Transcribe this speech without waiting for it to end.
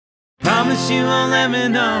Promise you won't let me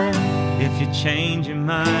know if you change your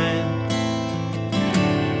mind.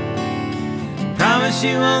 Promise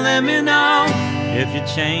you won't let me know if you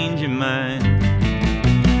change your mind.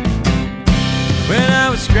 When I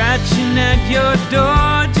was scratching at your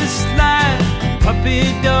door just like a puppy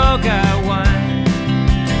dog I whined,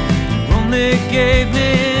 you only gave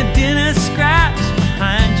me dinner scraps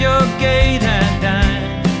behind your gate I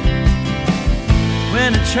dined.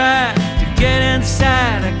 When I tried to get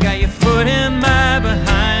inside, I got your foot in my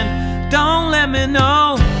behind. Don't let me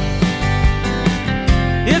know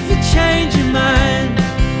if you change your mind.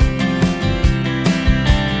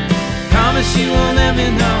 Promise you won't let me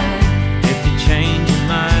know if you change your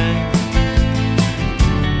mind.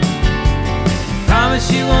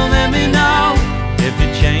 Promise you won't let me know if you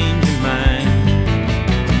change your mind.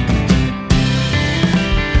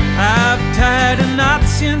 I've tied a knot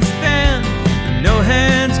since then, no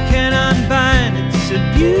hands can unbind. It's a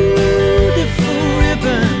beautiful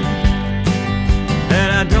ribbon that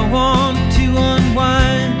I don't want to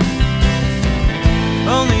unwind.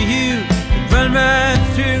 Only you can run right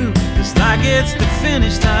through, just like it's the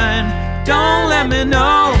finish line. Don't let me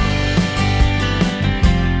know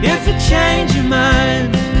if you change your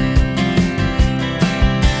mind.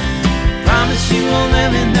 Promise you won't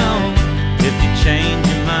let me know if you change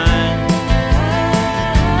your mind.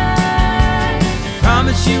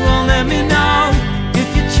 Promise you won't let me know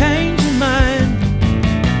if you change your mind.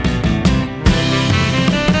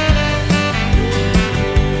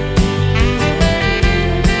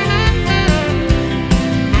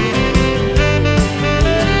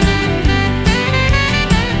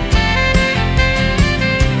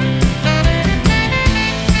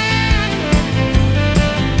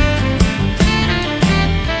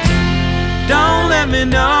 Don't let me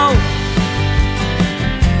know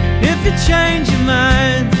if you change your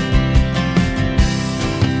mind.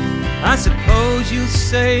 I suppose you'll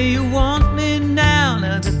say you want me now,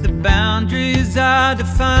 now that the boundaries are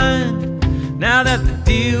defined. Now that the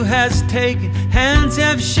deal has taken, hands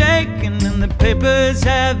have shaken, and the papers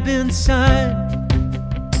have been signed.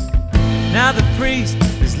 Now the priest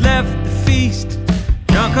has left the feast,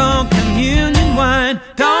 drunk on communion wine.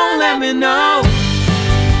 Don't let me know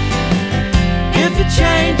if you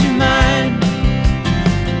change your mind.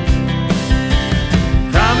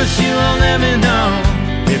 Promise you won't let me know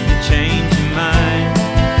if you change your mind.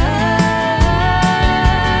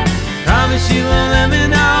 Promise you won't let me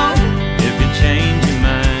know if you change your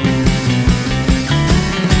mind.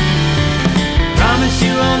 Promise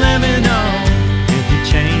you won't let me know if you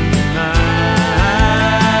change your mind.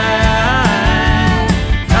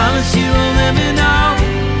 Promise you won't let me know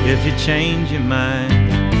if you change your mind.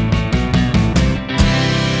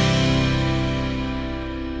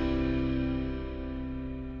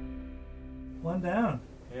 One down.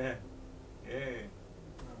 Yeah. Yeah.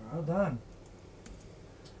 Well done.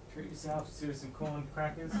 Treat yourself to some corn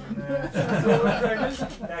crackers and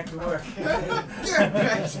back to work. Get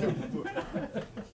back to work.